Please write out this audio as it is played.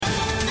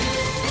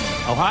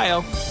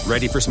Ohio,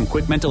 ready for some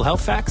quick mental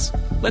health facts?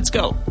 Let's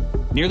go.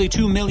 Nearly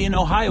 2 million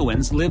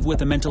Ohioans live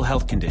with a mental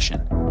health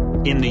condition.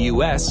 In the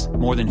U.S.,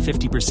 more than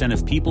 50%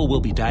 of people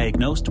will be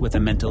diagnosed with a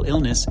mental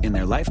illness in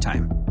their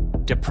lifetime.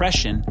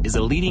 Depression is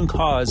a leading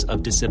cause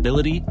of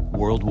disability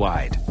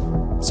worldwide.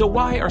 So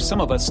why are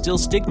some of us still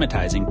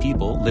stigmatizing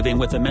people living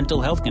with a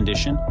mental health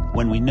condition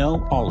when we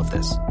know all of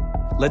this?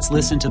 Let's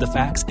listen to the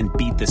facts and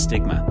beat the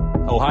stigma.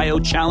 Ohio,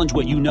 challenge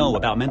what you know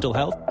about mental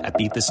health at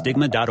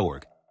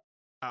beatthestigma.org.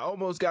 I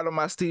almost got on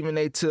my Stephen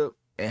A. tip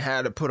and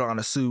had to put on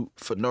a suit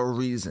for no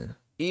reason.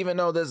 Even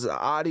though this is an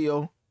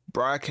audio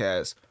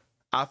broadcast,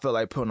 I felt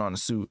like putting on a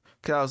suit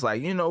because I was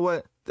like, you know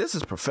what? This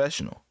is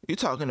professional. You're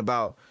talking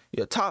about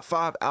your top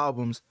 5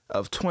 albums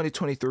of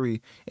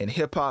 2023 in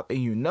hip-hop,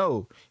 and you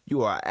know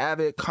you are an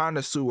avid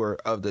connoisseur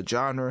of the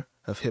genre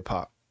of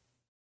hip-hop.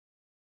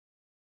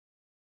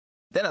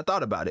 Then I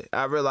thought about it.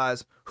 I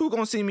realized, who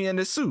gonna see me in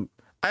this suit?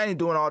 I ain't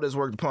doing all this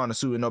work to put on a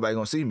suit and nobody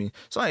gonna see me,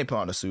 so I ain't put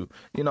on a suit.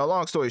 You know,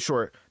 long story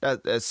short,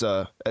 that's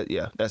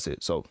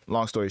it. So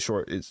long story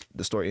short, is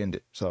the story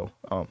ended. So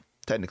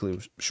technically it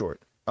was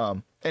short.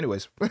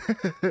 Anyways,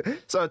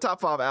 so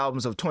top 5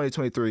 albums of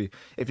 2023.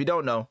 If you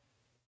don't know,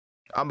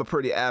 I'm a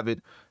pretty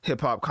avid hip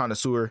hop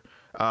connoisseur.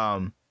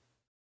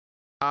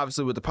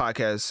 Obviously with the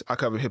podcast, I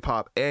cover hip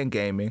hop and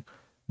gaming,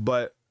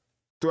 but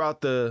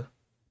throughout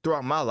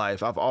my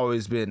life, I've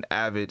always been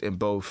avid in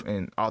both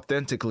and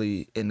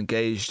authentically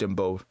engaged in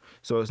both.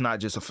 So it's not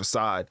just a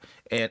facade.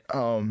 And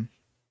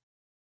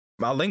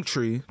my link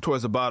tree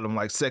towards the bottom,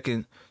 like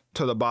second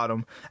to the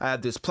bottom, I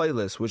have this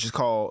playlist, which is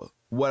called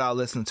What I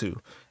Listen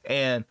To.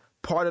 And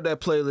part of that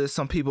playlist,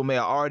 some people may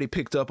have already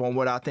picked up on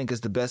what I think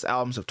is the best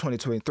albums of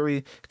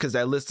 2023, because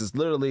that list is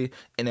literally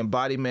an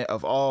embodiment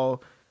of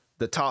all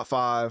the top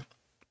 5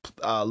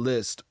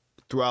 list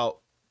throughout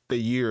the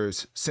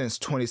years since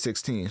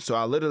 2016. So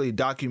I literally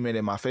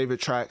documented my favorite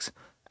tracks,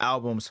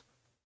 albums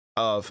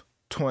of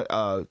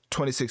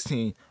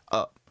 2016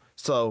 up.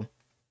 So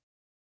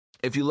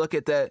if you look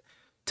at that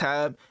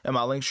tab in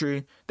my link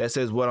tree that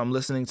says what I'm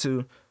listening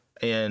to,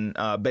 and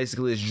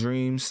basically it's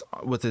Dreamz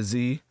with a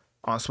Z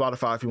on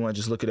Spotify if you want to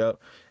just look it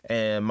up.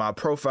 And my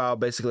profile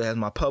basically has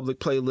my public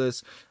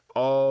playlist,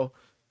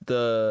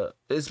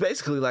 it's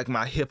basically like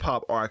my hip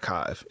hop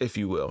archive, if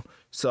you will.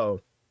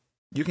 So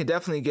you can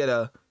definitely get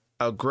a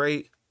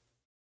great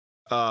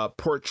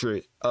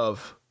portrait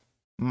of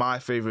my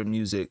favorite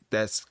music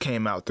that's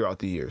came out throughout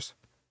the years.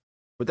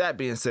 With that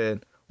being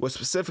said, we're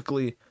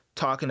specifically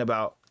talking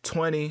about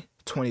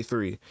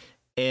 2023,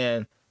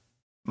 and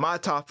my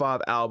top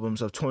 5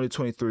 albums of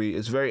 2023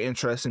 is very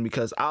interesting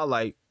because I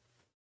like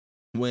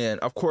when,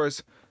 of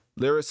course,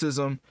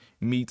 lyricism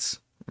meets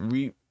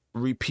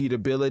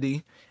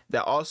repeatability,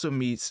 that also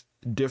meets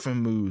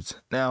different moods.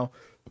 Now,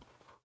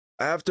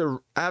 I have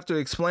to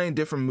explain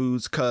different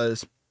moods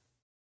because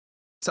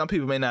some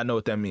people may not know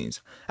what that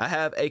means. I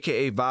have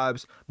AKA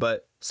vibes,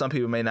 but some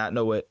people may not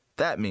know what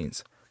that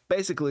means.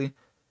 Basically,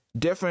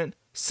 different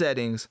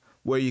settings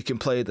where you can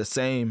play the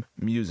same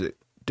music,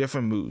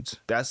 different moods.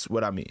 That's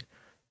what I mean.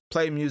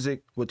 Play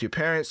music with your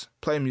parents,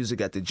 play music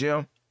at the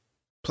gym,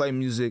 play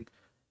music,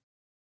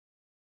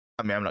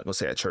 I'm not going to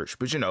say at church,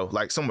 but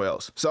like somewhere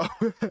else. So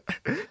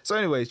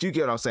anyways, you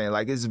get what I'm saying.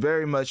 Like, it's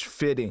very much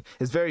fitting.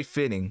 It's very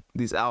fitting,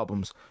 these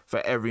albums,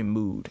 for every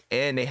mood.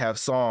 And they have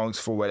songs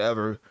for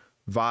whatever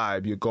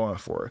vibe you're going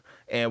for.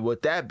 And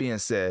with that being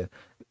said,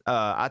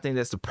 I think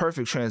that's the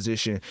perfect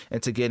transition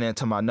and to get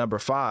into my number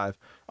 5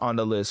 on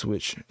the list,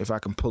 which if I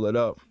can pull it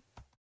up,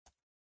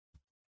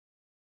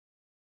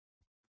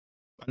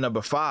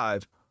 number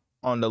 5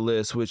 on the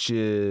list, which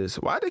is,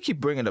 why do they keep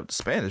bringing up the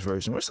Spanish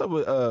version? What's up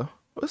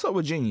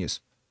with Genius?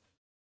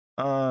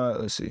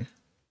 Let's see.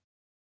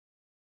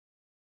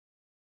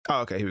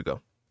 Oh, okay, here we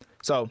go.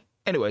 So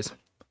anyways,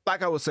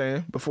 like I was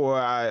saying before,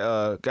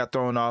 I got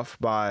thrown off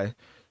by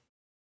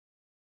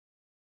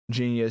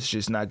Genius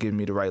just not giving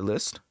me the right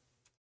list.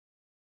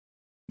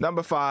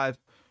 Number 5,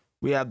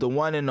 we have the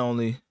one and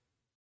only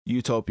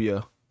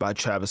Utopia by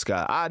Travis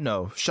Scott. I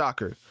know,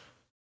 shocker.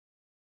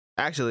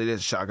 Actually, it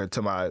is a shocker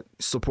to my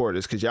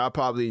supporters because y'all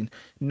probably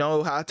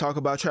know how I talk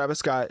about Travis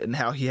Scott and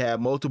how he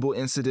had multiple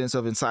incidents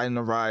of inciting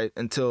a riot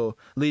until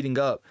leading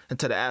up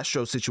into the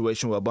Astro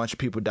situation where a bunch of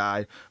people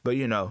died. But,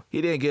 he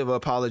didn't give an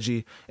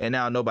apology, and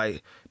now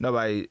nobody,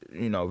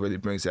 really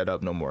brings that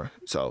up no more.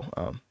 So,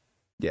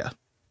 yeah.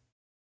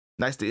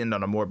 Nice to end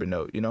on a morbid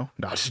note, No,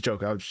 I'm just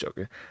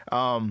joking.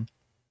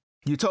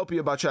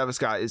 Utopia by Travis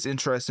Scott is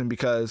interesting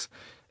because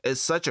it's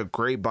such a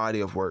great body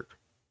of work.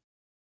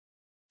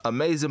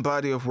 Amazing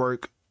body of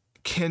work,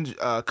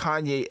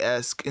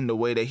 Kanye-esque in the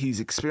way that he's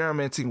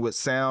experimenting with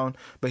sound,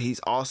 but he's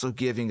also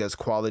giving us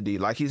quality.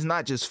 Like, he's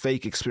not just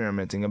fake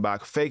experimenting.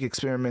 About fake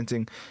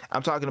experimenting,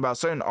 I'm talking about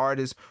certain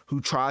artists who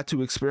try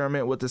to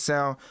experiment with the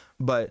sound,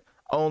 but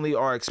only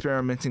are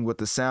experimenting with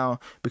the sound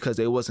because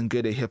they wasn't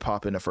good at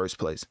hip-hop in the first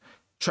place.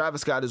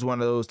 Travis Scott is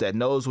one of those that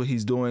knows what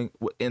he's doing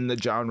in the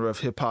genre of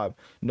hip hop,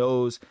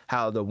 knows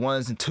how the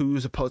ones and twos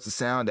are supposed to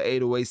sound, the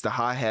 808s, the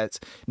hi-hats,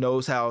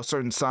 knows how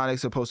certain sonics are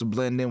supposed to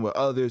blend in with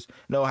others,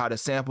 know how the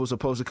samples are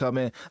supposed to come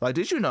in. Like,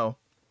 did you know?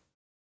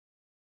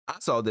 I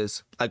saw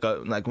this like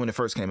when it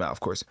first came out, of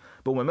course.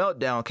 But when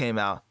Meltdown came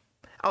out,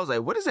 I was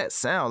like, what does that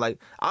sound? Like,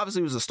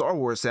 obviously it was a Star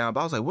Wars sound,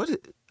 but I was like,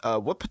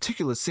 what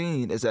particular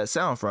scene is that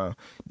sound from?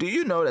 Do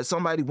you know that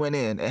somebody went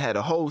in and had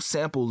a whole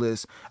sample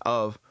list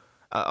of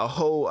a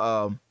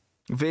whole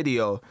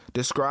video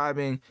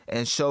describing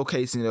and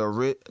showcasing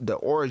the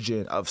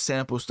origin of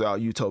samples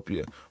throughout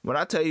Utopia? When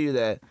I tell you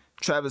that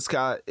Travis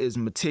Scott is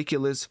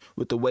meticulous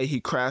with the way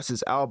he crafts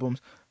his albums,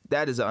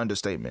 that is an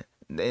understatement.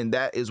 And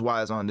that is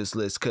why it's on this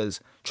list,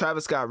 because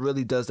Travis Scott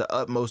really does the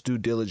utmost due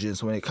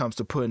diligence when it comes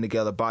to putting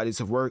together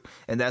bodies of work,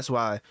 and that's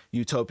why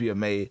Utopia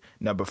made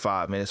number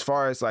 5. And as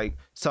far as like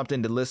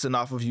something to listen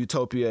off of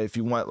Utopia, if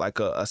you want like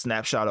a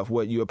snapshot of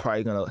what you're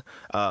probably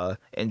gonna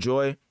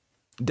enjoy,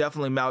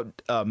 definitely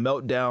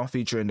Meltdown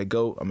featuring the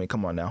GOAT. I mean,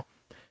 come on now.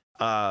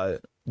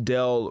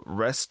 Del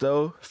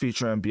Resto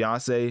featuring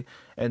Beyonce,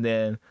 and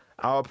then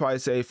I'll probably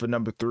say for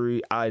number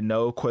 3, I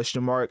Know ?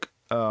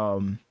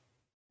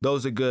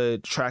 Those are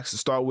good tracks to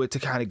start with to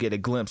kind of get a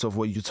glimpse of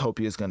what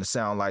Utopia is going to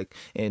sound like,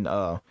 and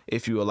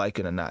if you will like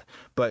it or not.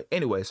 But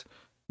anyways,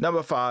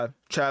 number 5,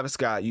 Travis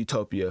Scott,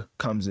 Utopia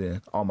comes in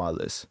on my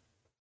list.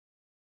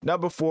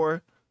 Number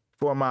 4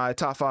 for my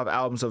top 5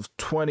 albums of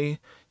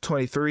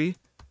 2023,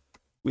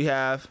 we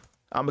have,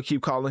 I'm going to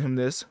keep calling him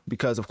this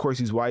because of course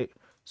he's white.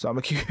 So I'm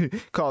going to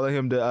keep calling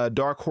him the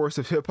dark horse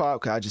of hip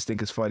hop, because I just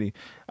think it's funny.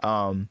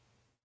 In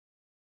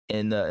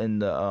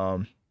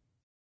the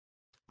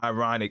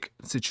ironic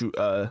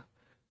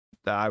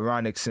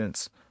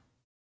sense.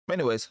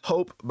 Anyways,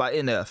 Hope by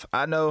NF.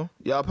 I know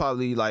y'all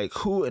probably like,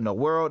 who in the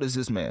world is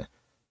this man?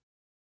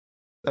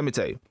 Let me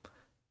tell you,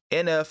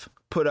 NF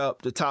put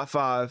up the top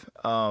 5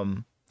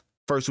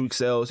 first week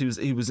sales.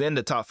 He was in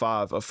the top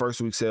 5 of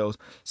first week sales,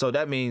 so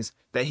that means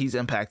that he's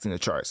impacting the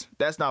charts.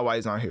 That's not why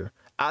he's on here.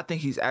 I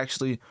think he's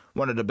actually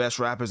one of the best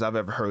rappers I've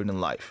ever heard in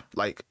life,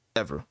 like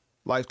ever,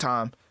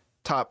 lifetime.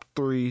 Top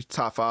 3,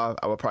 top 5,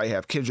 I would probably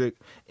have Kendrick,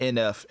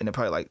 NF, and then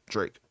probably like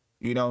Drake.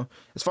 You know,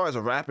 as far as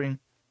a rapper,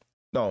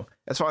 no,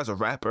 I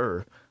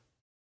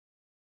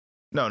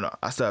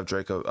still have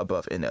Drake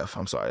above NF.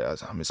 I'm sorry, I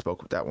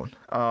misspoke with that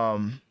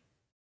one.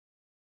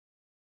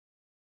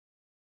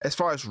 As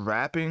far as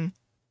rapping,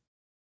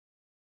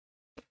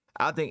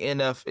 I think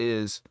NF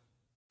is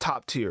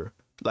top tier,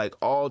 like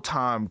all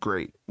time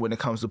great when it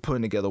comes to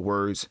putting together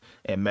words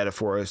and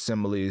metaphors,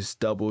 similes,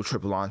 double,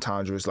 triple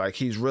entendres. Like,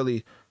 he's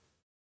really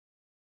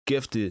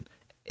gifted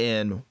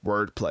in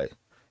wordplay,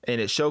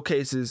 and it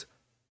showcases,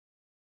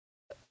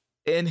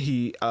 and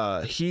he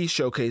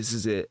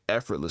showcases it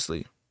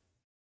effortlessly.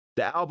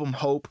 The album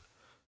Hope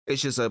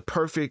is just a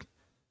perfect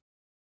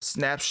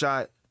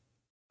snapshot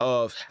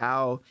of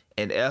how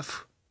an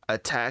F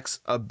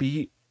attacks a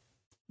beat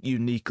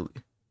uniquely.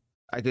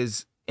 Like,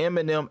 it's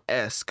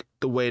Eminem-esque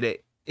the way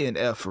that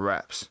NF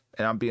raps,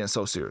 and I'm being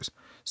so serious.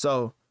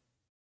 So,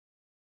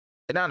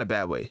 and not in a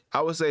bad way,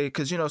 I would say,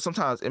 because, you know,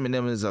 sometimes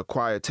Eminem is an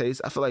acquired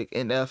taste. I feel like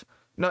NF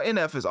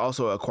is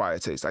also an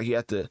acquired taste. Like,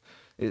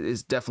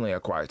 it's definitely an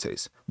acquired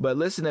taste. But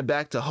listening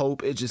back to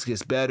Hope, it just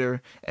gets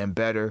better and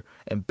better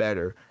and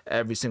better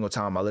every single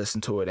time I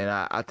listen to it. And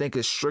I think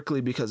it's strictly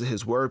because of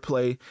his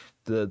wordplay,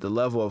 the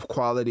level of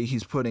quality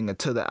he's putting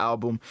into the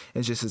album,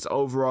 and just his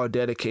overall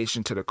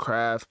dedication to the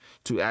craft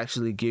to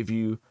actually give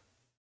you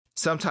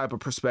some type of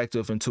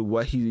perspective into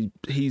what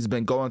he's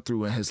been going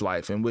through in his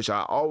life. In which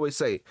I always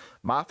say,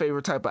 my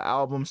favorite type of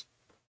albums,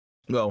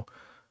 well,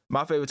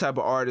 my favorite type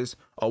of artists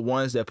are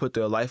ones that put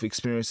their life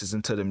experiences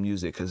into the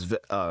music, because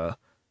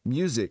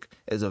music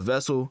is a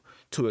vessel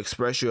to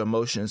express your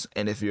emotions,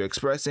 and if you're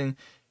expressing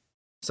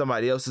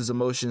somebody else's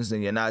emotions,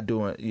 then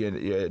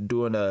you're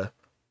doing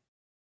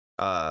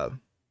a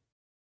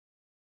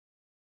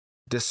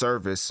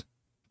disservice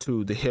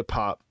to the hip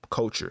hop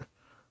culture,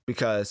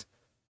 because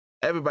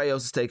everybody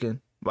else is taken.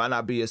 Why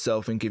not be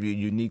yourself and give you a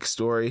unique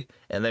story?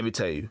 And let me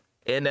tell you,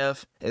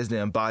 NF is the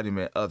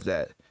embodiment of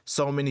that.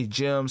 So many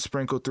gems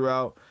sprinkled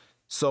throughout,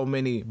 so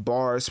many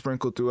bars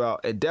sprinkled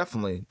throughout, and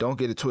definitely don't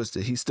get it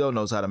twisted, he still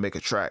knows how to make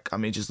a track. I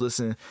mean, just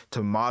listen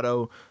to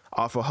Motto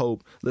off of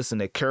Hope, listen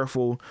to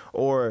Careful,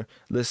 or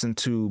listen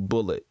to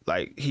Bullet.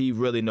 Like, he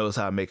really knows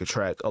how to make a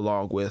track,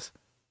 along with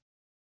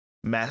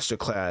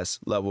masterclass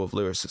level of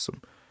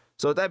lyricism.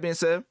 So with that being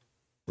said,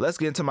 let's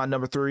get into my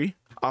number 3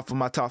 off of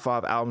my top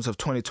 5 albums of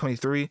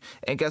 2023.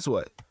 And guess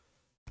what?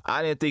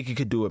 I didn't think he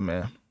could do it,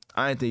 man.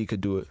 I didn't think he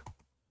could do it.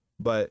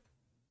 But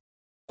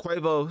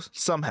Quavo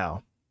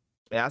somehow,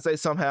 and I say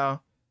somehow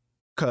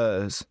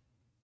because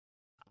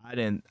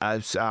I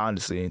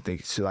honestly didn't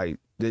think, like,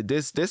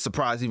 this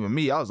surprised even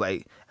me. I was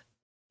like,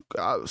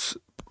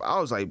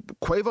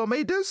 Quavo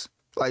made this?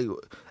 Like,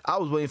 I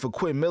was waiting for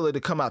Quinn Miller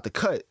to come out the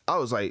cut. I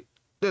was like,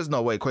 there's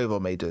no way Quavo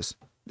made this.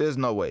 There's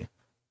no way.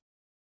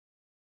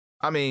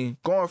 I mean,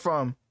 going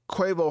from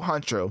Quavo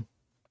Huncho,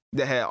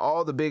 that had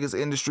all the biggest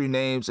industry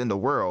names in the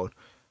world,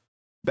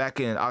 back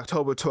in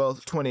October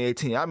 12th,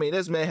 2018. I mean,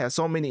 this man has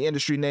so many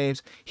industry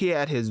names. He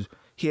had his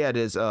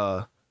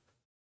a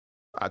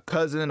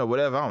cousin or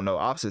whatever. I don't know.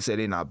 Offset said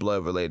they're not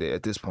blood related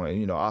at this point.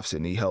 You know,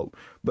 Offset need help.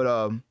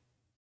 But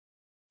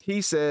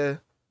he said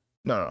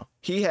no.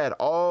 He had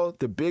all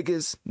the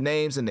biggest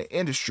names in the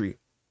industry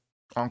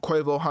on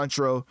Quavo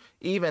Huncho.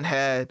 Even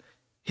had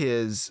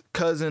his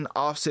cousin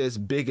Offset's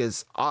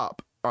biggest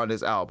op on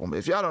this album.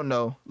 If y'all don't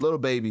know, Lil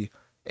Baby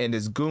and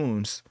his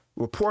goons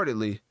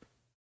reportedly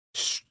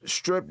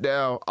stripped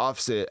down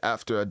Offset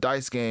after a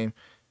dice game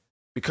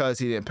because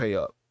he didn't pay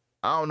up.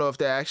 I don't know if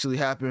that actually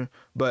happened,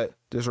 but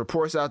there's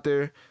reports out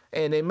there,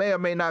 and they may or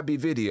may not be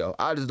video.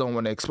 I just don't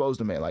want to expose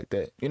the man like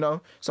that, you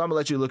know? So I'm going to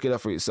let you look it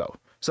up for yourself.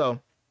 So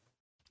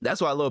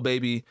that's why Lil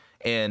Baby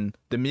and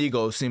the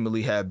Migos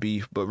seemingly had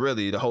beef, but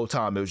really the whole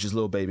time it was just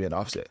Lil Baby and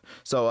Offset.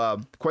 So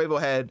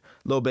Quavo had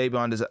Lil Baby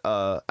on his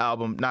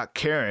album, not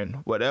caring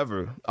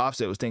whatever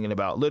Offset was thinking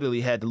about. Literally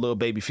had the Lil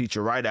Baby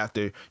feature right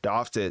after the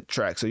Offset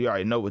track, so you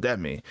already know what that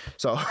means.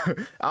 So I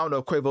don't know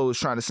if Quavo was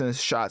trying to send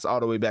shots all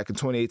the way back in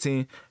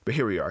 2018, but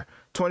here we are,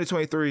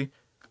 2023.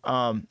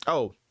 I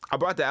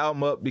brought the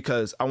album up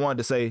because I wanted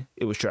to say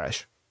it was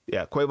trash.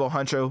 Yeah, Quavo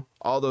Huncho,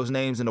 all those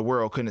names in the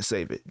world couldn't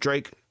save it.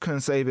 Drake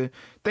couldn't save it.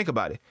 Think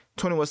about it.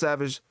 21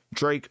 Savage,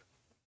 Drake,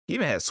 he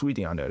even had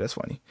Sweetie on there. That's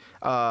funny.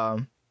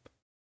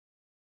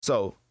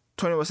 So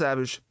 21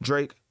 Savage,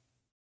 Drake,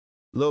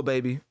 Lil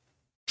Baby,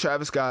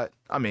 Travis Scott.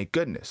 I mean,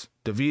 goodness.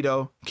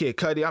 DeVito, Kid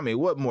Cudi. I mean,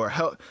 what more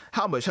help?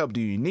 How much help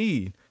do you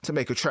need to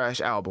make a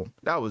trash album?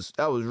 That was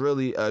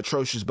really an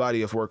atrocious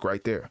body of work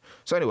right there.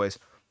 So anyways,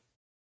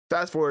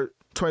 fast forward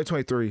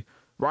 2023,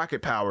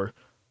 Rocket Power.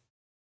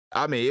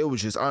 I mean, it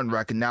was just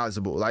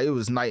unrecognizable. Like, it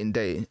was night and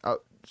day.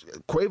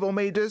 Quavo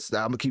made this.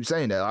 I'm going to keep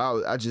saying that.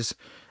 I just,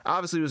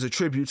 obviously, it was a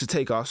tribute to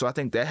Takeoff, so I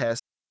think that has.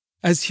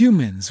 As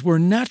humans, we're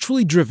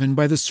naturally driven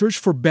by the search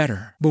for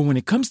better. But when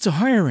it comes to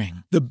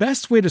hiring, the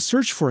best way to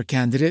search for a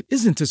candidate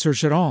isn't to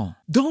search at all.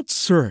 Don't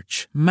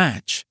search,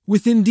 match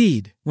with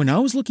Indeed. When I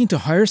was looking to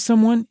hire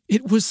someone,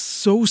 it was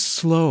so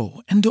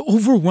slow and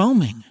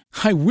overwhelming.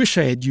 I wish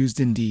I had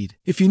used Indeed.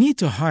 If you need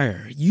to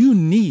hire, you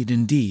need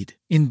Indeed.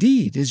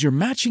 Indeed is your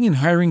matching and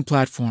hiring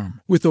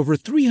platform with over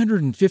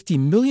 350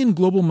 million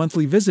global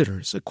monthly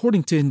visitors,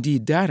 according to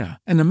Indeed data,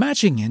 and a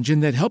matching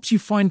engine that helps you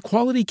find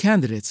quality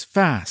candidates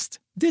fast.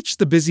 Ditch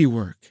the busy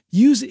work.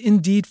 Use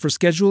Indeed for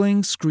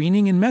scheduling,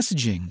 screening, and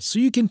messaging so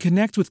you can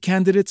connect with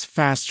candidates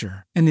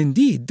faster. And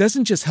Indeed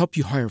doesn't just help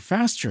you hire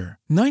faster.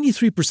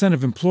 93%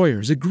 of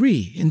employers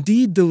agree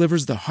Indeed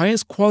delivers the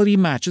highest quality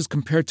matches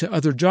compared to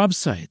other job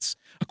sites,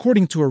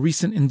 according to a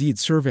recent Indeed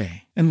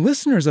survey. And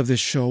listeners of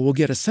this show will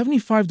get a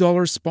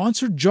 $75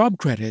 sponsored job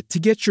credit to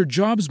get your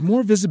jobs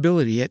more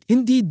visibility at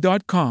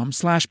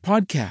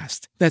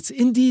Indeed.com/podcast. That's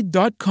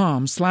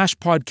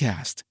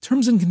Indeed.com/podcast.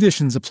 Terms and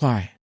conditions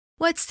apply.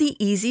 What's the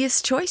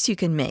easiest choice you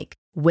can make?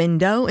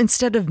 Window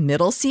instead of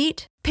middle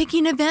seat?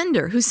 Picking a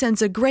vendor who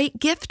sends a great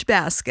gift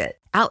basket?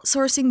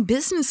 Outsourcing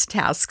business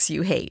tasks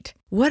you hate?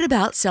 What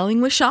about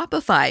selling with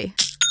Shopify?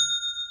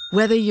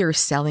 Whether you're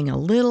selling a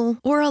little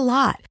or a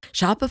lot,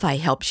 Shopify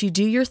helps you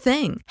do your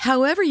thing,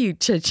 however you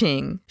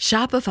cha-ching.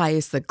 Shopify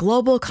is the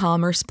global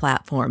commerce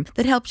platform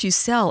that helps you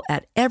sell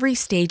at every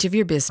stage of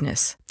your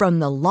business. From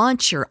the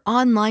launch your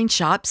online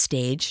shop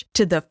stage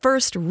to the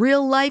first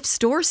real-life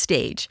store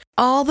stage,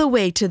 all the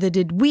way to the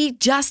did we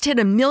just hit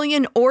a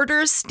million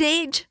orders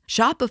stage.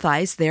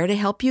 Shopify's there to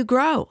help you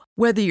grow.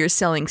 Whether you're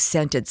selling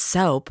scented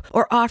soap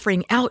or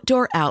offering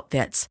outdoor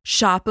outfits,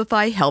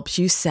 Shopify helps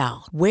you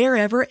sell.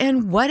 Wherever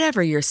and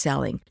whatever you're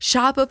selling,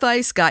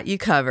 Shopify's got you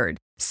covered.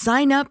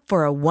 Sign up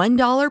for a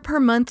 $1 per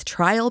month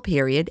trial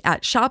period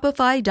at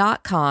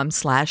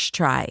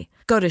shopify.com/try.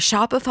 Go to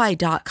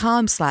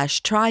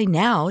shopify.com/try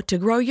now to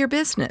grow your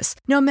business,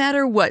 no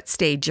matter what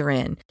stage you're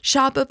in.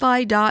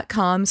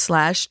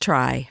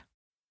 Shopify.com/try.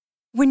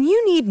 When you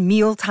need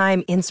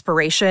mealtime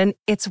inspiration,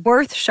 it's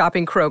worth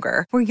shopping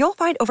Kroger, where you'll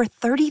find over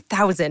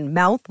 30,000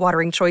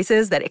 mouth-watering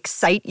choices that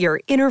excite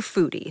your inner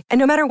foodie. And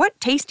no matter what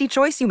tasty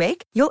choice you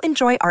make, you'll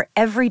enjoy our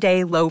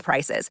everyday low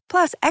prices,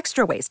 plus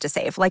extra ways to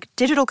save, like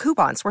digital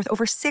coupons worth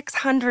over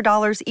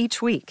 $600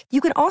 each week. You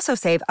can also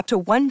save up to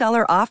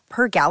 $1 off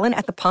per gallon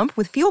at the pump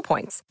with fuel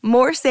points.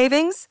 More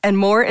savings and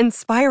more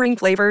inspiring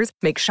flavors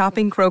make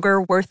shopping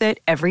Kroger worth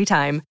it every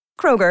time.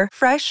 Kroger,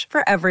 fresh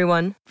for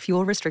everyone.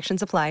 Fuel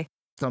restrictions apply.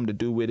 Something to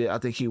do with it. I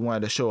think he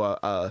wanted to show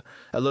a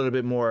little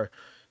bit more.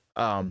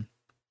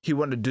 He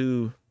wanted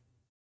to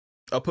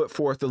put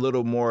forth a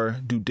little more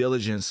due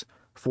diligence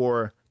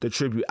for the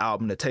tribute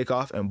album to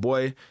Takeoff, and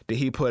boy, did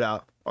he put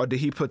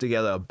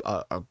together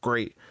a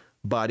great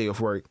body of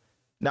work.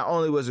 Not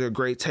only was it a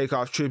great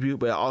Takeoff tribute,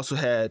 but it also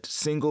had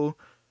single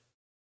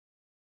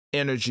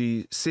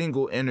energy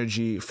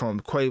from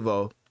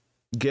Quavo,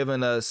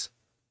 giving us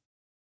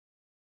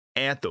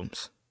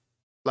anthems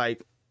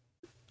like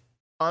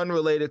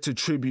unrelated to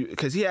tribute,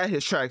 because he had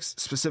his tracks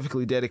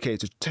specifically dedicated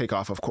to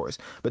Takeoff, of course,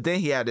 but then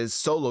he had his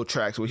solo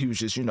tracks where he was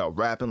just,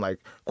 rapping like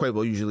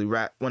Quavo usually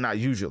rap. Well, not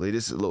usually,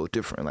 this is a little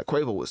different. Like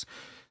Quavo was,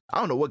 I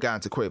don't know what got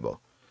into Quavo.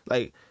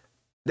 Like,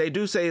 they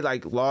do say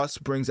like loss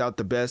brings out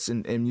the best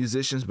in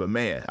musicians, but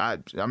man, I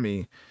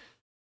mean,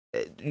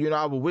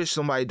 I would wish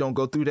somebody don't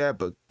go through that,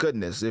 but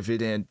goodness, if it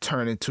didn't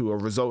turn into a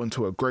result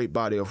into a great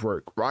body of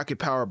work. Rocket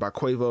Power by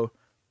Quavo.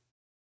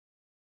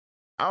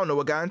 I don't know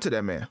what got into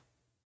that man.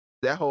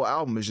 That whole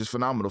album is just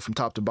phenomenal from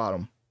top to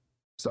bottom.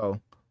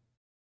 So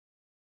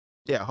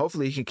yeah,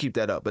 hopefully he can keep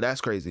that up, but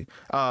that's crazy.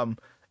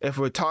 If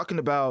we're talking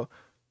about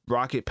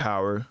Rocket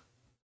Power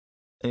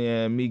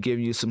and me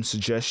giving you some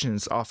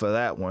suggestions off of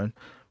that one,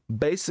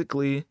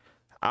 basically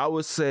I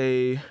would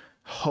say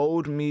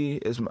Hold Me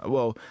is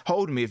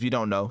Hold Me, if you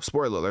don't know,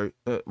 spoiler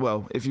alert,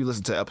 well, if you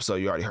listen to the episode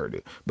you already heard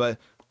it, but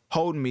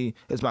Hold Me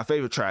is my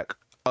favorite track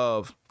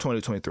of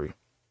 2023,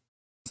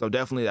 so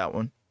definitely that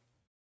one.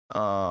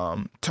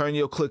 Turn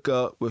Your Click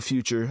Up with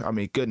Future. I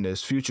mean,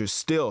 goodness, Future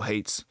still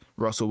hates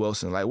Russell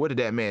Wilson. Like, what did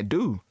that man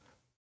do?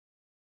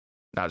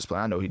 Not just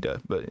playing. I know he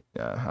does, but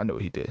I know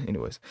what he did.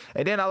 Anyways,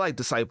 and then I like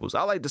Disciples.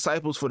 I like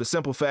Disciples for the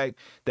simple fact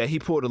that he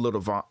pulled a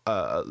little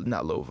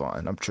not Lil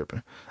Vaughn. I'm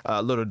tripping.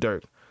 Little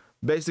Dirk.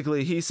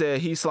 Basically, he said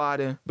he's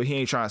sliding, but he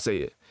ain't trying to say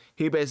it.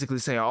 He basically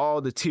saying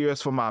all the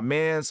tears for my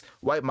mans,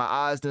 wipe my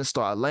eyes, then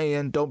start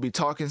laying. Don't be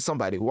talking.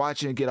 Somebody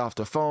watching. Get off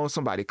the phone.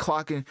 Somebody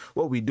clocking.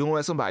 What we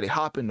doing? Somebody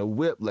hopping the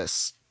whip.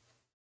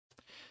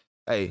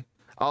 Hey,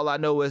 all I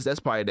know is that's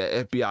probably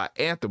the FBI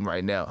anthem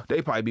right now.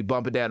 They probably be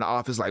bumping down the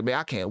office like, man,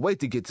 I can't wait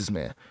to get this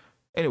man.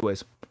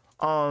 Anyways,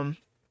 so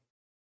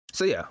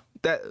yeah,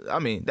 that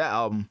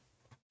album,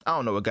 I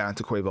don't know what got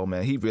into Quavo,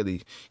 man. He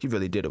really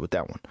did it with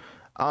that one.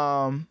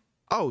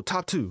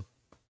 Top 2.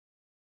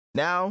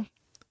 Now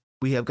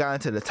we have gotten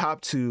to the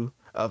top 2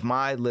 of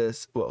my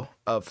list,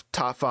 of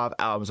top 5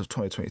 albums of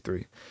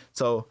 2023.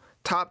 So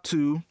top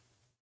 2,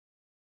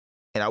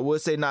 and I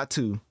would say not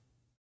 2,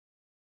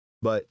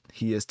 but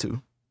he is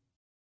 2.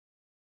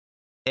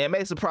 And it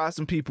may surprise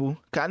some people,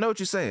 because I know what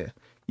you're saying.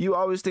 You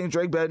always think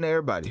Drake better than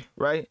everybody,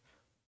 right?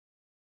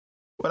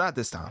 Well, not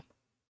this time.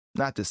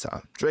 Not this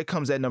time. Drake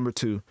comes at number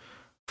 2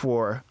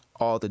 for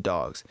All the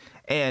Dogs.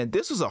 And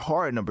this was a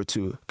hard number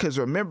 2, because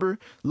remember,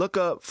 look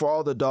up For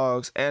All the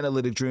Dogs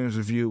Analytic Dreamz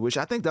review, which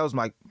I think that was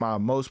my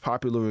most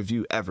popular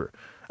review ever.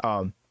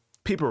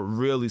 People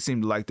really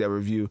seem to like that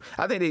review.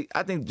 I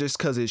think just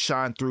because it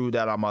shined through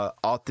that I'm a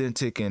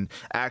authentic and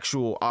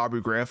actual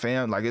Aubrey Graham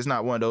fan. Like, it's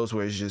not one of those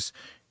where it's just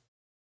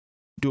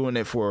doing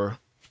it for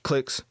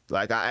clicks.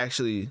 Like, I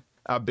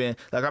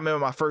remember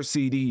my first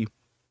CD.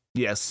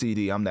 Yes,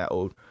 CD. I'm that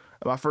old.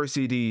 My first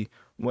CD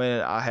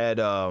when I had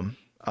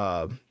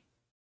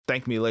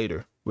Thank Me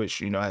Later, which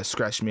has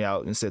scratched me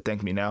out and said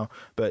Thank Me Now.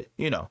 But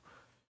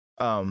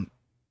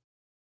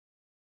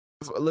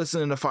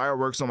listening to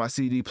Fireworks on my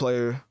CD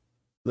player,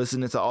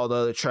 listening to all the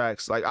other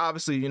tracks. Like,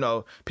 obviously,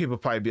 people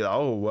probably be like,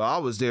 oh, well, I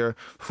was there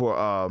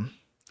for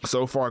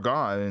So Far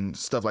Gone and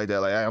stuff like that.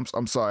 Like,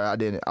 I'm sorry, I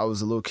didn't. I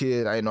was a little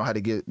kid. I didn't know how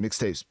to get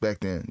mixtapes back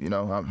then.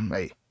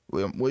 Hey,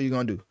 what are you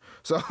gonna do?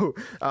 So,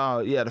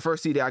 yeah, the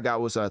first CD I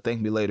got was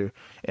Thank Me Later,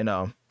 and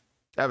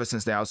ever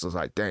since then I was just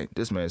like, dang,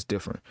 this man's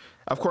different.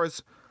 Of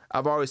course,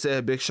 I've always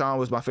said Big Sean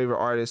was my favorite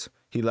artist.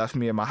 He left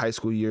me in my high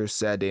school years,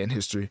 sad day in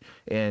history,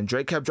 and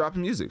Drake kept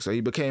dropping music, so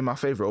he became my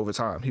favorite over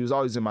time. He was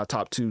always in my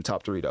top 2,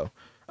 top 3 though.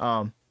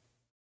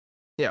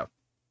 Yeah.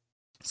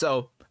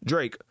 So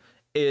Drake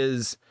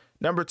is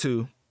number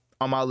 2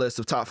 on my list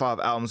of top 5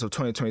 albums of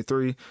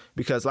 2023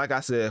 because, like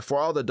I said, For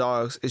All the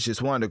Dogs is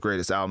just one of the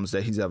greatest albums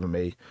that he's ever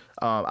made.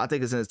 I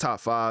think it's in his top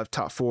 5,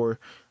 top 4.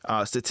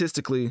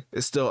 Statistically,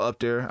 it's still up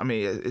there. I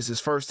mean, it's his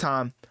first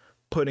time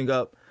putting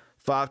up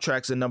 5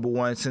 tracks at number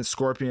 1 since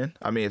Scorpion.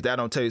 I mean, if that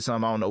don't tell you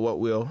something, I don't know what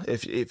will.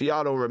 If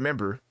y'all don't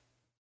remember,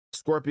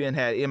 Scorpion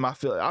had In My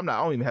Feelings. I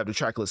don't even have the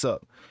track list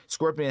up.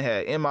 Scorpion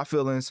had In My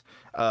Feelings,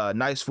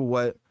 Nice for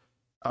What.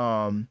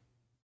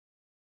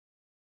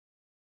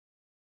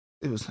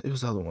 It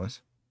was other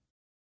ones.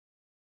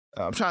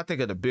 I'm trying to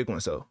think of the big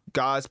ones though.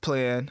 God's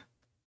Plan.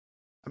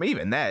 I mean,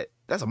 even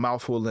that's a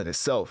mouthful in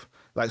itself.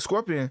 Like,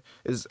 Scorpion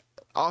is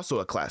also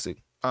a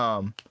classic.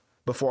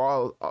 But for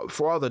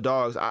all the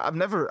dogs, I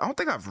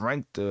think I've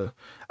ranked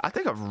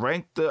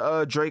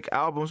the Drake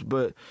albums,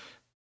 but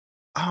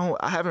I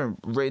haven't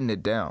written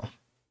it down.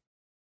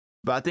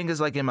 But I think it's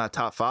like in my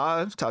top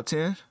 5, top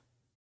 10.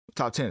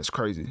 Top 10 is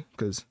crazy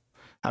because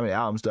how many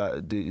albums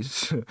does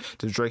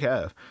Drake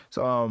have?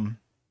 So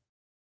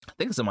I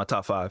think it's in my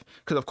top 5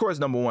 because, of course,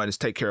 number 1 is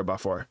Take Care by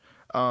far.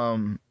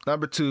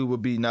 Number 2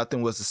 would be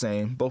Nothing Was the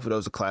Same. Both of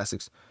those are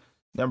classics.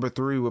 Number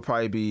 3 would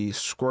probably be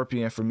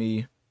Scorpion for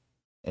me.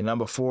 And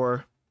number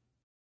 4,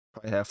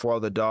 probably have For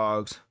All the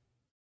Dogs.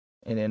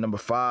 And then number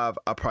 5,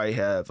 I probably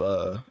have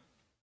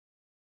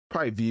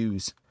probably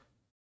Views.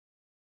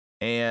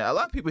 And a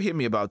lot of people hit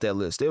me about that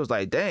list. They was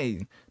like,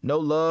 dang, No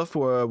Love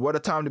for What a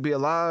Time to Be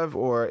Alive,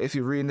 or If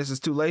You're Reading This Is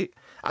Too Late.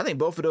 I think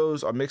both of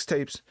those are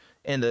mixtapes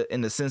in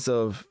the sense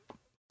of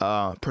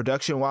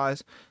production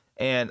wise.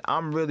 And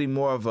I'm really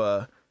more of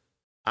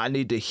I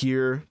need to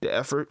hear the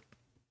effort.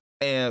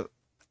 And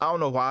I don't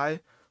know why,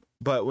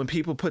 but when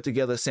people put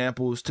together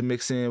samples to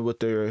mix in with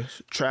their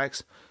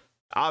tracks,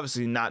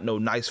 Obviously not no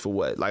Nice for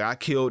What. Like, I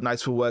killed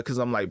Nice for What because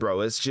I'm like,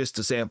 bro, it's just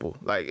a sample.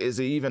 Like, is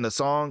it even a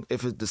song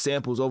if the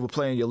sample's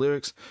overplaying your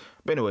lyrics?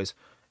 But anyways,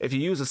 if you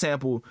use a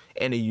sample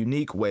in a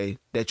unique way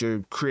that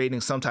you're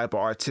creating some type of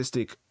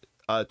artistic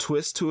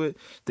twist to it,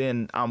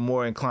 then I'm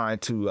more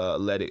inclined to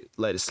let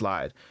it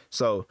slide.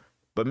 So,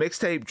 but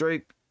mixtape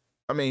Drake,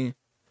 I mean,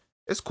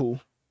 it's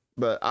cool,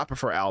 but I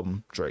prefer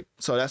album Drake.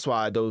 So that's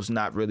why those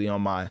not really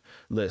on my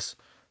list.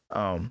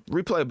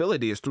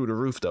 Replayability is through the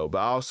roof though,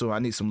 but I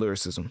need some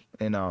lyricism.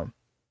 And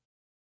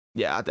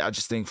yeah, I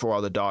just think For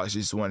All the Dogs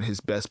is one of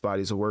his best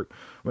bodies of work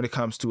when it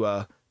comes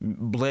to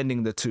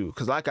blending the two.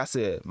 Because like I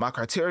said, my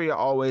criteria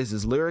always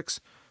is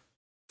lyrics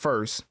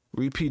first,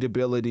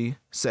 repeatability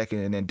second,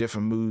 and then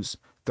Different Moods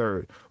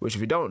third. Which,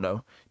 if you don't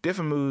know,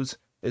 Different Moods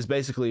is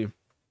basically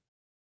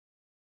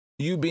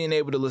you being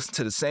able to listen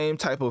to the same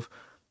type of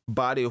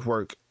body of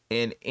work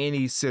in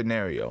any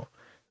scenario.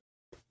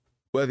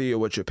 Whether you're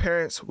with your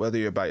parents, whether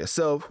you're by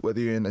yourself, whether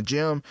you're in the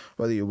gym,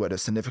 whether you're with a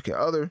significant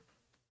other,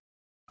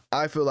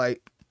 I feel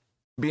like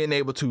being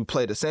able to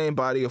play the same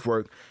body of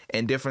work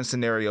in different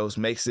scenarios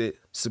makes it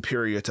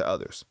superior to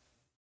others.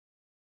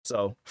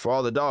 So For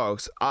All the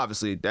Dogs,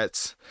 obviously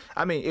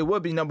it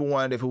would be number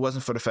one if it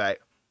wasn't for the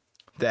fact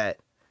that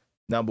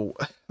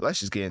let's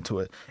just get into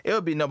it. It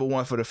would be number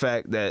one for the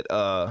fact that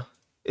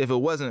if it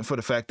wasn't for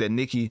the fact that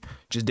Nicki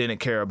just didn't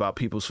care about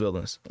people's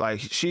feelings. Like,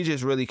 she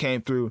just really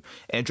came through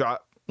and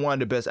dropped one of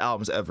the best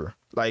albums ever,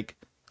 like,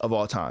 of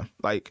all time.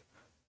 Like,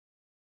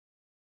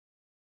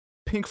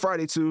 Pink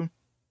Friday 2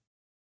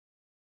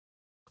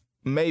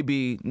 may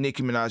be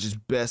Nicki Minaj's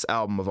best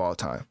album of all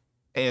time.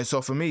 And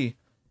so for me,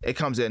 it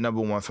comes at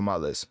number one for my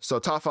list. So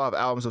top 5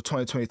 albums of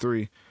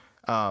 2023,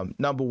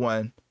 number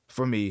one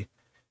for me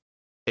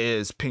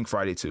is Pink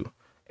Friday 2.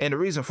 And the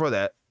reason for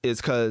that is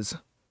because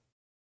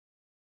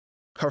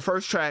her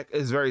first track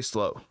is very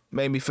slow.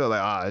 Made me feel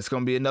like, it's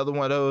going to be another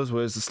one of those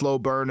where it's a slow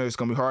burner. It's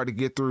going to be hard to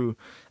get through.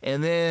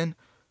 And then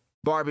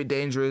Barbie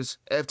Dangerous,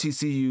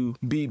 FTCU,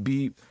 Beep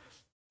Beep,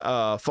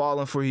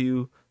 Falling For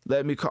You,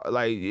 Let Me Call.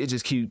 Like,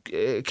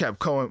 it kept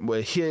going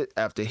with hit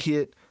after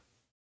hit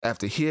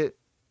after hit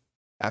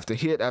after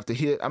hit after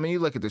hit. I mean, you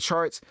look at the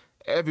charts,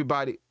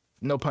 everybody,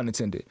 no pun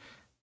intended,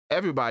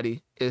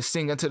 everybody is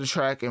singing to the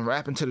track and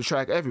rapping to the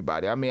track.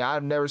 Everybody. I mean,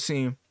 I've never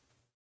seen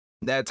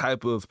that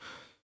type of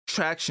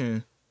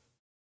traction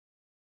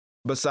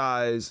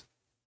besides,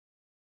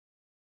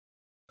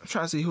 I'm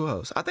trying to see who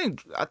else. I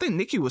think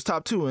Nicki was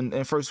top 2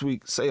 in first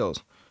week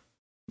sales.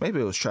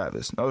 Maybe it was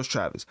Travis. No, it was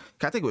Travis.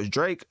 I think it was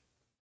Drake.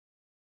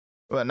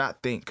 Well,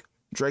 not think.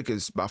 Drake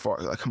is by far,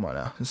 like, come on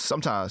now.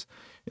 Sometimes,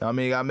 you know what I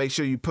mean? You gotta make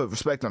sure you put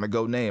respect on the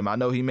GOAT name. I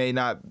know he may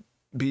not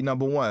be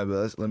number one,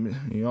 but let me,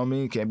 you know what I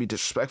mean? Can't be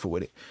disrespectful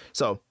with it.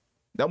 So,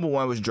 number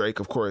one was Drake,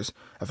 of course.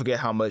 I forget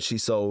how much he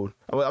sold.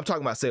 I'm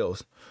talking about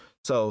sales.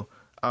 So,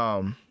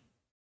 I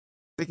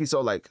think he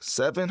sold like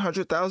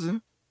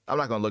 700,000. I'm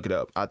not gonna look it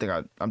up. I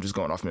think I'm just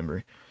going off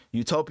memory.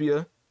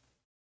 Utopia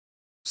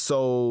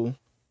sold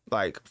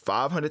like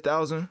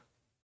 500,000.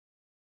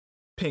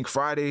 Pink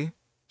Friday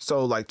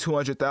sold like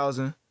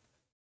 200,000.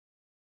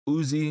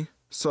 Uzi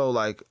sold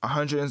like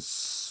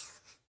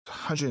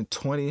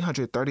 120,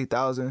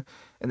 130,000,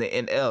 and the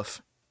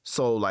NF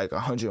sold like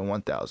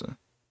 101,000.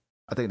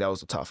 I think that was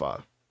the top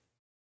 5.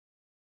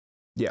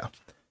 Yeah.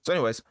 So,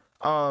 anyways,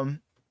 why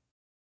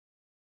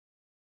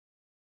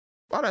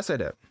did I say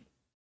that?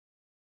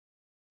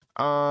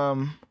 I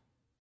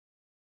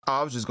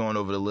was just going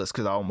over the list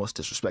because I almost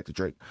disrespected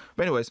Drake.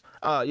 But anyways,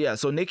 yeah.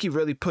 So Nicki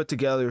really put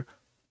together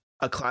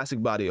a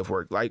classic body of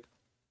work. Like,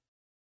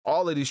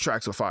 all of these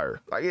tracks are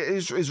fire. Like,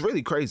 it's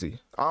really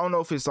crazy. I don't know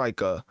if it's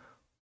like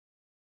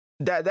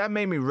that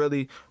made me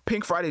really,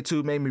 Pink Friday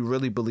 2 made me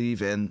really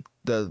believe in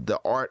the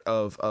art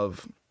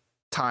of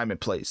time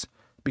and place,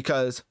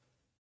 because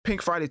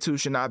Pink Friday 2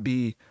 should not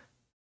be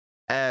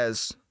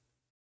as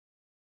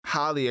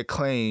highly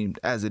acclaimed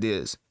as it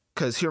is.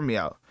 Because hear me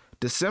out,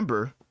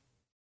 December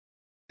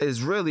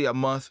is really a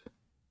month,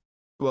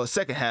 well,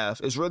 second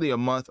half is really a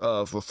month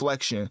of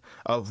reflection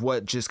of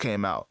what just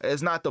came out.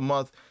 It's not the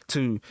month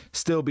to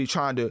still be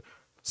trying to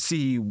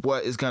see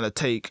what is going to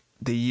take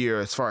the year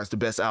as far as the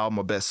best album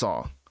or best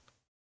song,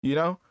 you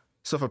know?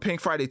 So for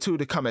Pink Friday 2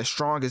 to come as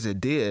strong as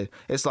it did,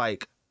 it's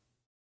like,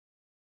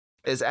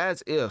 it's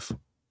as if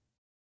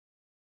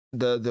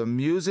the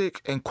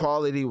music and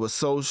quality was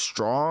so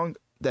strong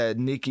that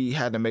Nicki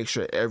had to make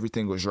sure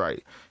everything was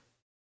right.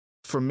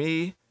 For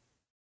me,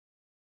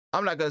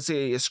 I'm not gonna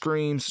say it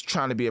screams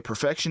trying to be a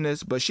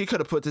perfectionist, but she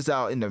could have put this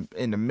out in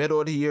the middle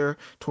of the year,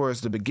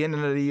 towards the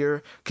beginning of the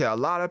year. Cause a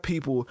lot of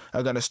people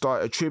are gonna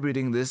start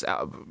attributing this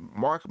out.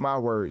 Mark my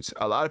words,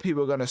 a lot of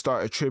people are gonna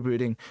start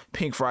attributing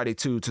Pink Friday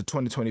 2 to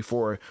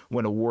 2024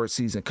 when award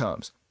season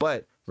comes.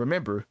 But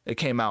remember, it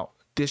came out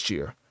this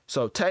year,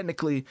 so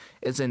technically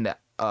it's in the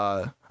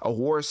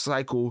award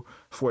cycle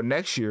for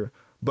next year.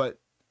 But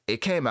it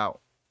came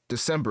out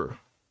December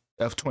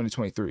of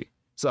 2023.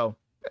 So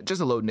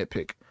just a little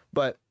nitpick,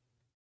 but.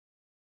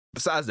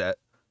 Besides that,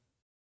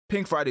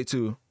 Pink Friday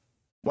 2,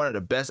 one of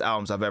the best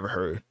albums I've ever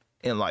heard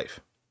in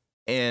life.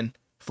 And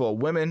for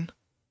women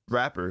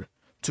rapper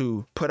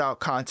to put out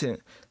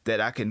content that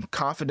I can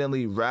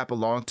confidently rap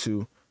along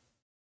to.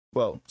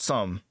 Well,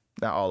 some,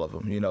 not all of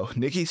them.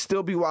 Nicki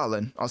still be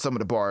wilding on some of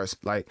the bars.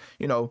 Like,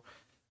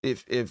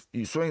 if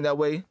you swing that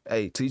way,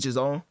 hey, to each his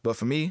own. But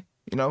for me,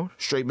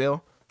 straight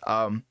male.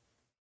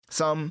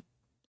 Some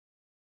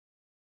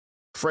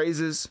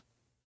phrases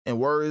and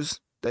words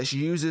that she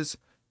uses,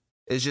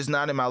 it's just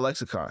not in my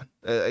lexicon.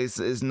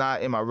 It's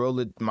not in my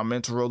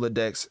mental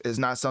Rolodex. It's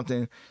not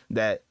something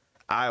that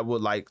I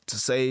would like to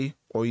say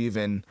or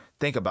even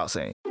think about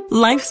saying.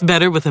 Life's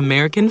better with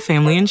American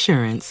Family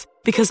Insurance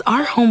because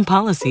our home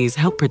policies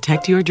help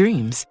protect your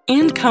dreams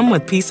and come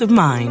with peace of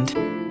mind.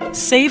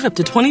 Save up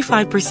to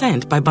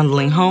 25% by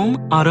bundling home,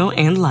 auto,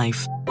 and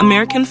life.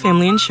 American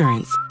Family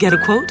Insurance. Get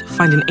a quote,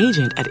 find an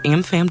agent at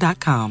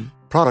amfam.com.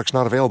 Products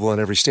not available in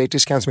every state.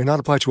 Discounts may not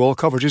apply to all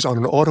coverages on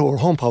an auto or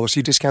home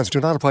policy. Discounts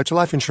do not apply to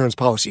life insurance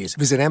policies.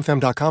 Visit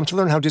amfam.com to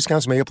learn how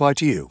discounts may apply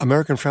to you.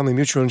 American Family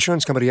Mutual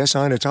Insurance Company, SI,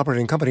 and its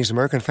operating companies,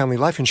 American Family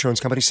Life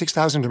Insurance Company,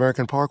 6000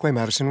 American Parkway,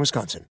 Madison,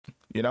 Wisconsin.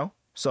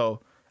 So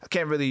I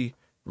can't really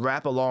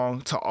rap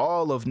along to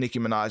all of Nicki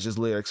Minaj's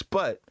lyrics,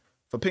 but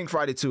for Pink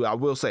Friday 2, I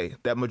will say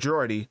that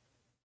majority,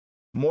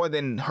 more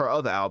than her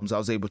other albums, I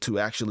was able to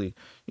actually,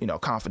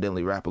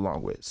 confidently rap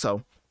along with.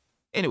 So,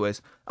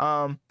 anyways,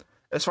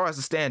 as far as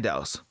the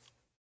standouts,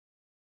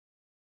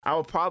 I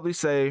would probably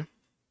say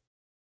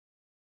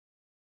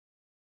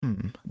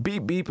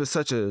Beep Beep is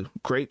such a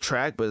great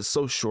track, but it's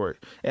so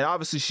short. And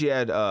obviously she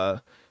had,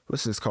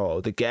 what's this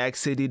called? The Gag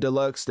City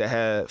Deluxe that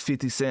had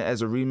 50 Cent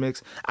as a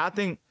remix. I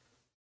think,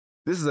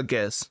 this is a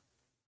guess,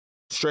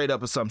 straight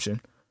up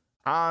assumption.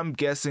 I'm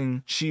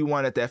guessing she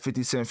wanted that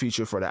 50 Cent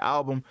feature for the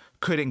album,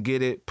 couldn't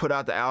get it, put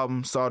out the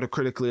album, saw the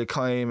critically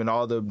acclaimed and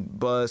all the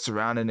buzz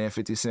surrounding it, and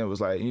 50 Cent was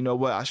like, you know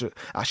what,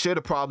 I should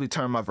have probably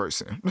turned my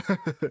verse in.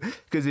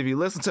 Because if you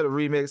listen to the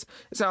remix,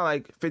 it sounded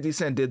like 50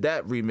 Cent did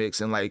that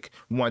remix in like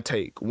one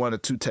or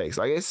two takes.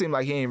 Like, it seemed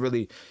like he ain't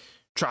really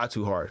tried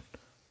too hard.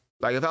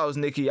 Like, if I was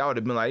Nicki, I would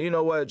have been like, you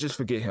know what, just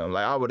forget him.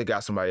 Like, I would have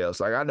got somebody else.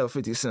 Like, I know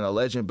 50 Cent a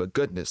legend, but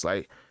goodness,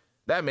 like,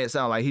 that man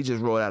sound like he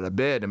just rolled out of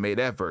bed and made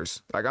that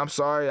verse. Like, I'm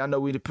sorry, I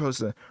know we supposed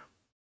to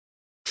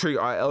treat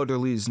our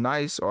elderlies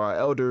nice or our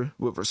elder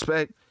with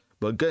respect,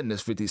 but goodness,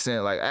 50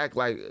 Cent, like,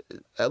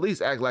 at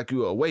least act like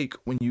you awake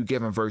when you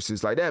giving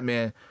verses. Like, that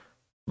man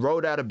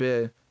rolled out of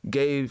bed,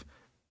 gave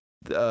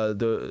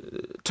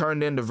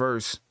turned in the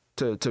verse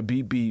to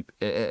Beep Beep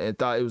and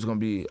thought it was gonna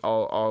be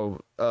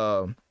all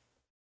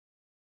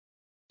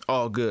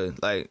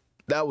good. Like,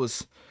 that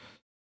was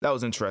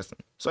interesting.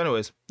 So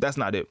anyways, that's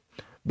not it.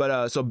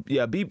 But so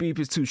yeah, Beep Beep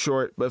is too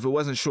short. But if it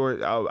wasn't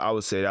short, I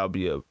would say that would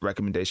be a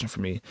recommendation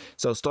for me.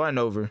 So starting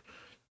over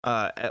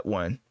at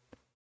 1,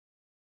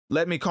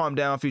 Let Me Calm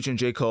Down featuring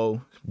J.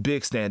 Cole,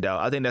 big standout.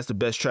 I think that's the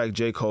best track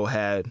J. Cole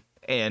had,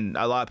 and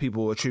a lot of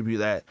people attribute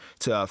that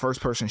to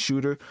First Person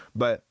Shooter.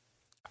 But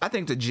I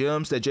think the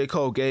gems that J.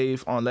 Cole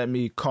gave on Let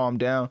Me Calm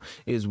Down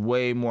is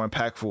way more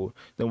impactful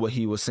than what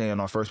he was saying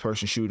on First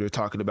Person Shooter,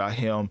 talking about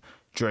him,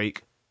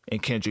 Drake,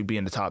 and Kendrick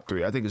being the top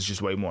 3. I think it's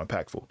just way more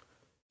impactful.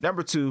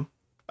 Number 2,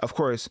 of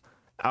course,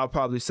 I'll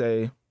probably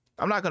say,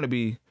 I'm not going to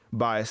be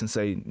biased and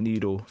say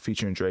Needle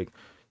featuring Drake.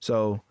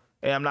 So,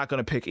 and I'm not going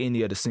to pick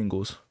any of the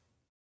singles.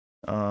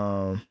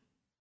 Dang,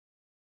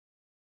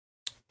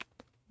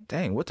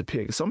 what to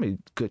pick? So many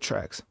good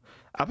tracks.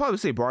 I'll probably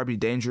say Barbie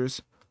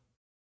Dangerous.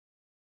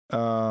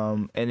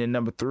 And then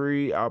number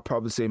 3, I'll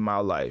probably say My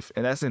Life.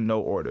 And that's in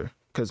no order.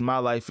 Because My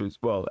Life is,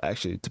 well,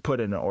 actually, to put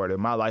it in order,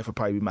 My Life would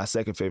probably be my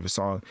second favorite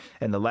song.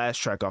 And the last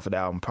track off of the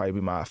album would probably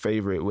be my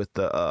favorite with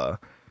the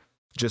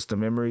Just the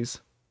Memories.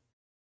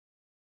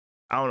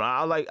 I don't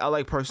know. I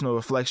like Personal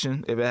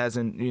Reflection. If it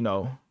hasn't,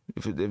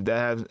 if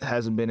that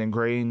hasn't been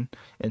ingrained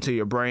into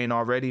your brain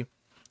already,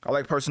 I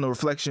like Personal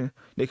Reflection.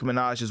 Nicki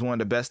Minaj is one of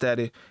the best at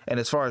it. And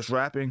as far as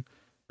rapping,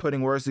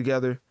 putting words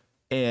together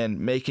and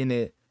making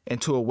it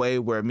into a way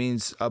where it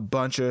means a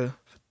bunch of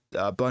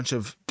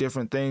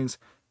different things,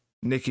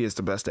 Nicki is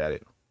the best at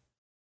it.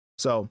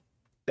 So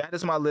that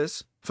is my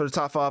list for the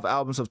top 5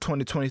 albums of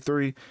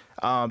 2023.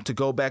 To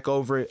go back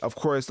over it, of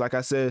course, like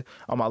I said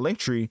on my link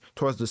tree,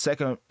 towards the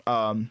second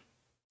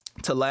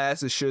to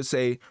last, it should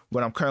say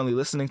what I'm currently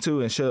listening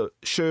to, and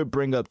should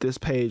bring up this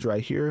page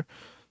right here.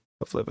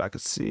 Hopefully, if I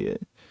could see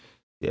it.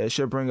 Yeah, it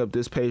should bring up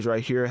this page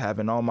right here,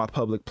 having all my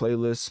public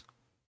playlists.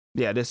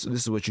 Yeah, this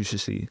is what you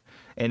should see.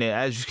 And then,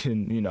 as you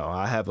can,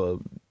 I have a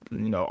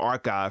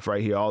archive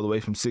right here all the way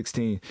from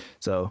 16.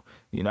 So,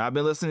 I've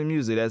been listening to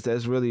music.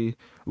 That's really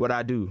what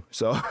I do.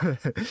 So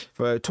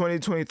for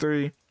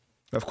 2023,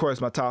 of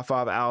course, my top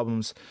 5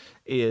 albums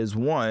is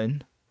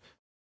 1,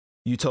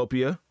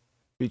 Utopia,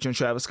 featuring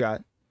Travis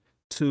Scott.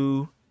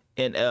 2,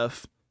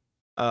 NF.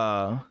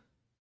 Why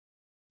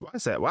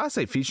is that? Why I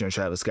say featuring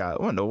Travis Scott?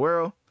 What in the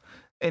world?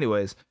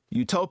 Anyways,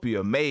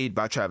 Utopia, made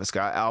by Travis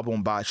Scott,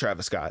 album by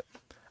Travis Scott.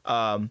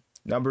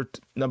 Number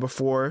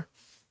 4,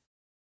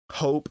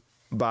 Hope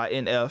by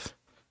NF.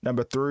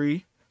 Number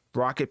 3,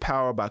 Rocket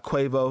Power by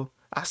Quavo.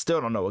 I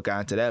still don't know what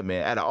got into that,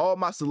 man. Out of all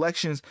my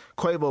selections,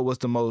 Quavo was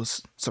the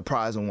most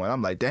surprising one.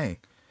 I'm like, dang,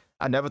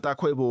 I never thought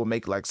Quavo would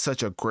make like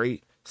such a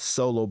great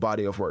solo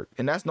body of work.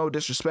 And that's no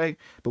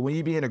disrespect, but when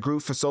you be in a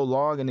group for so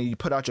long and then you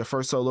put out your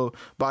first solo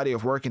body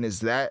of work and it's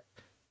that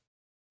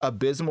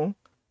abysmal,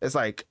 it's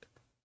like,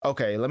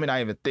 okay, let me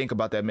not even think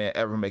about that man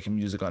ever making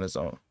music on his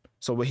own.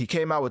 So when he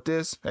came out with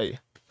this, hey,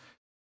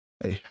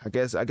 I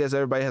guess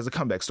everybody has a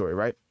comeback story,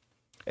 right?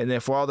 And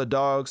then For All the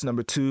Dogs,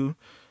 number 2,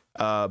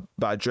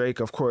 by Drake,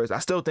 of course. I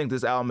still think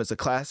this album is a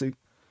classic.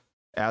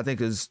 And I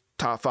think it's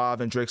top 5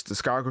 in Drake's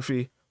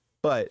discography.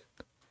 But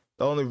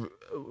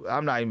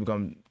it's not even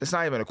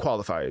a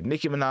qualifier.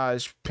 Nicki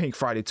Minaj, Pink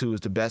Friday 2 is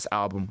the best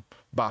album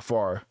by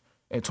far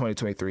in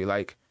 2023.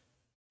 Like,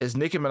 it's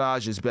Nicki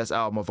Minaj's best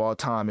album of all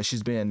time, and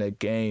she's been in the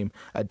game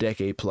a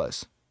decade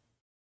plus.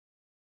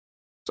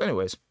 So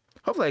anyways,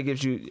 hopefully it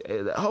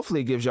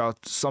gives y'all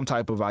some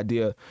type of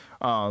idea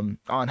on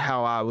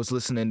how I was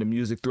listening to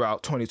music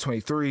throughout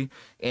 2023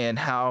 and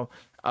how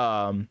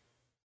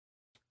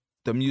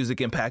the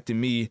music impacted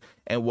me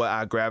and what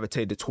I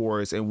gravitated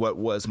towards and what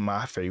was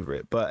my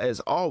favorite. But as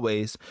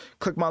always,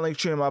 click my link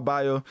tree in my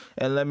bio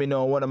and let me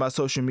know on one of my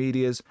social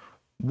medias,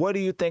 what do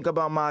you think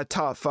about my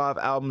top 5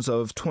 albums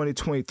of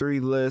 2023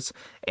 list?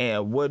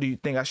 And what do you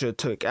think I should have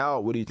took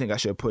out? What do you think I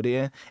should put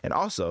in? And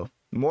also,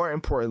 more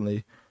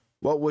importantly,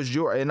 what was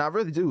your, and I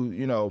really do,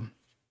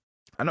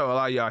 I know a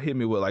lot of y'all hit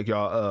me with like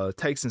y'all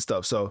takes and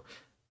stuff. So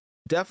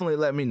definitely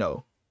let me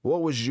know,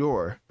 what was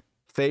your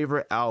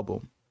favorite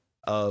album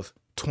of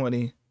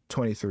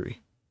 2023?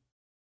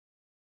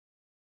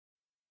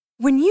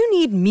 When you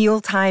need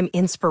mealtime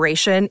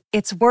inspiration,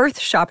 it's worth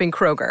shopping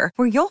Kroger,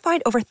 where you'll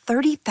find over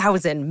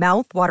 30,000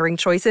 mouth-watering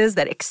choices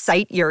that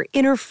excite your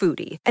inner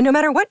foodie. And no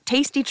matter what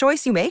tasty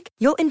choice you make,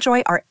 you'll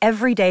enjoy our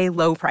everyday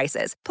low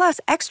prices, plus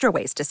extra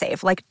ways to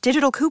save, like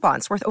digital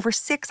coupons worth over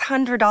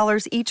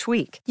 $600 each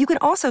week. You can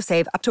also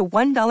save up to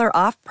 $1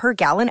 off per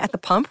gallon at the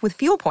pump with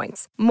fuel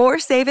points. More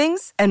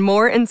savings and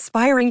more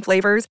inspiring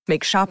flavors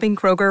make shopping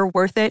Kroger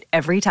worth it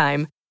every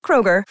time.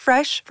 Kroger,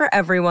 fresh for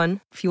everyone.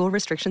 Fuel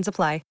restrictions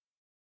apply.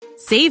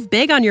 Save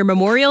big on your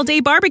Memorial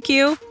Day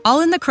barbecue, all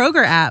in the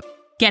Kroger app.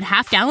 Get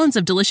half gallons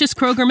of delicious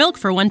Kroger milk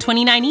for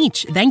 $1.29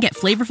 each. Then get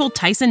flavorful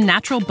Tyson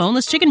natural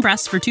boneless chicken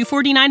breasts for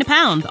 $2.49 a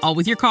pound, all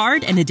with your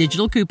card and a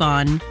digital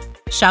coupon.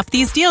 Shop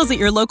these deals at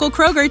your local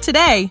Kroger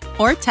today,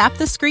 or tap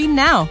the screen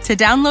now to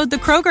download the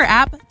Kroger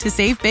app to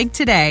save big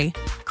today.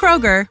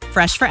 Kroger,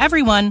 fresh for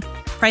everyone.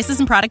 Prices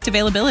and product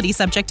availability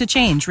subject to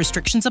change.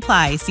 Restrictions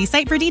apply. See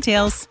site for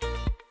details.